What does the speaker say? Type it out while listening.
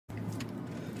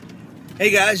Hey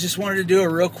guys, just wanted to do a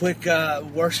real quick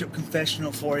worship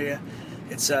confessional for you.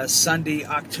 It's Sunday,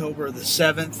 October the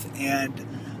 7th, and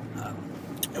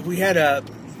we had a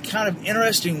kind of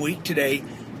interesting week today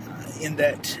in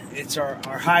that it's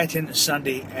our high attendance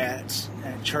Sunday at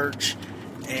church,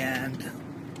 and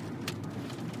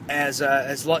as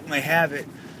luck may have it,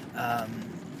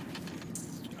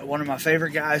 one of my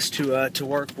favorite guys to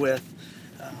work with,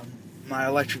 my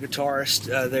electric guitarist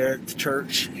there at the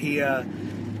church, he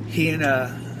and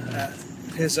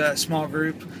his small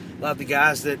group, a lot of the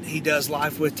guys that he does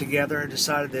life with together,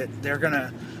 decided that they're going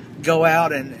to go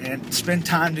out and spend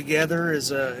time together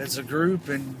as a group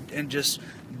and just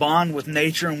bond with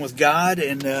nature and with God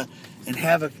and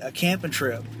have a camping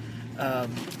trip. The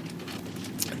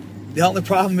only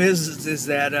problem is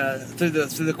that through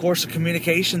the course of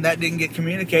communication, that didn't get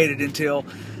communicated until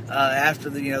after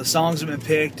the songs have been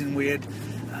picked and we had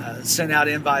sent out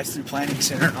invites through Planning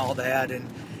Center and all that, and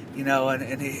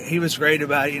he was great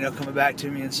about it, coming back to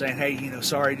me and saying, hey,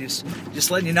 sorry, just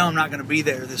letting you know I'm not going to be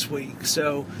there this week.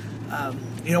 So,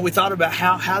 we thought about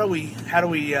how do we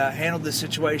handle this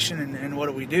situation and what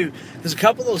do we do? Because a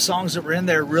couple of those songs that were in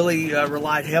there really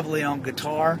relied heavily on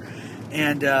guitar,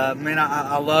 and man,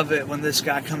 I love it when this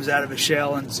guy comes out of his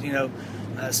shell and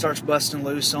starts busting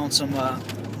loose on some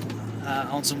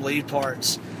lead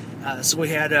parts. So we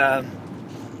had.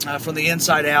 From the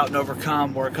Inside Out and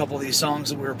Overcome were a couple of these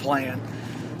songs that we were playing.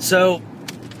 So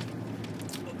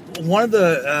one of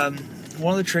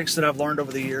the tricks that I've learned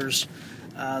over the years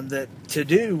that to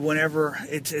do whenever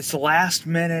it's the last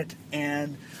minute,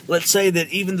 and let's say that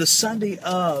even the Sunday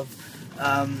of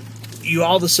you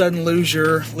all of a sudden lose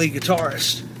your lead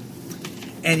guitarist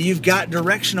and you've got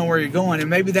direction on where you're going,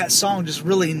 and maybe that song just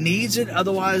really needs it,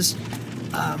 otherwise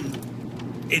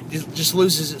it just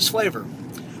loses its flavor.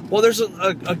 Well, there's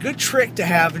a good trick to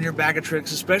have in your bag of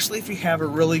tricks, especially if you have a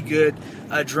really good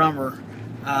drummer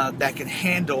that can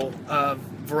handle a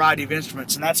variety of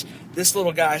instruments. And that's this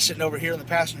little guy sitting over here in the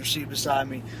passenger seat beside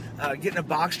me. Getting a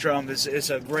box drum is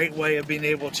a great way of being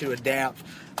able to adapt.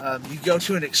 You go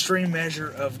to an extreme measure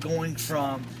of going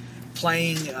from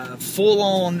playing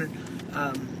full-on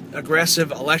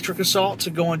aggressive electric assault to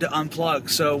going to unplug.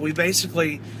 So we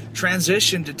basically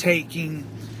transitioned to taking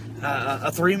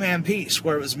a three-man piece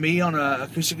where it was me on an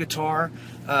acoustic guitar,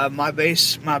 my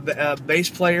bass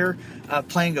player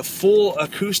playing a full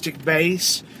acoustic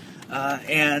bass,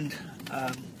 and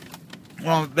one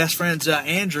of my best friends,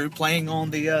 Andrew, playing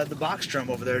on the box drum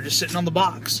over there, just sitting on the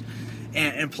box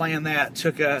and playing that.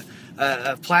 Took a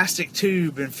plastic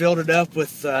tube and filled it up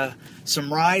with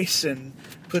some rice and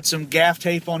put some gaff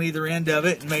tape on either end of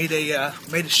it and made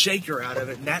a shaker out of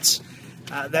it, and that's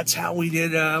how we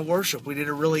did worship. We did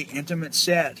a really intimate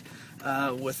set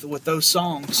with those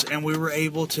songs, and we were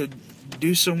able to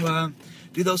do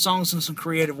those songs in some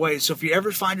creative ways. So if you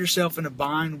ever find yourself in a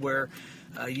bind where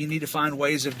you need to find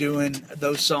ways of doing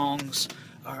those songs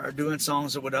or doing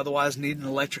songs that would otherwise need an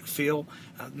electric feel,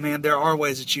 man, there are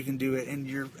ways that you can do it, and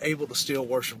you're able to still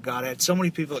worship God. I had so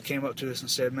many people that came up to us and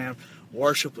said, man,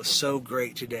 worship was so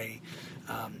great today.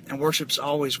 And worship's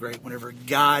always great whenever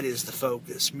God is the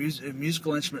focus.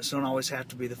 Musical instruments don't always have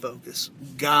to be the focus.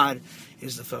 God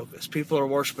is the focus. People are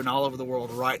worshiping all over the world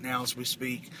right now as we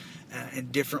speak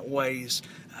in different ways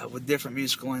with different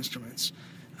musical instruments.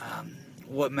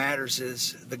 What matters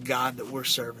is the God that we're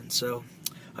serving. So,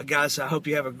 guys, I hope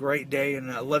you have a great day,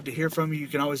 and I'd love to hear from you. You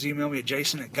can always email me at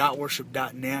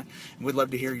jason@WeLeadWorship.net, and we'd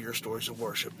love to hear your stories of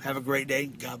worship. Have a great day.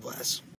 God bless.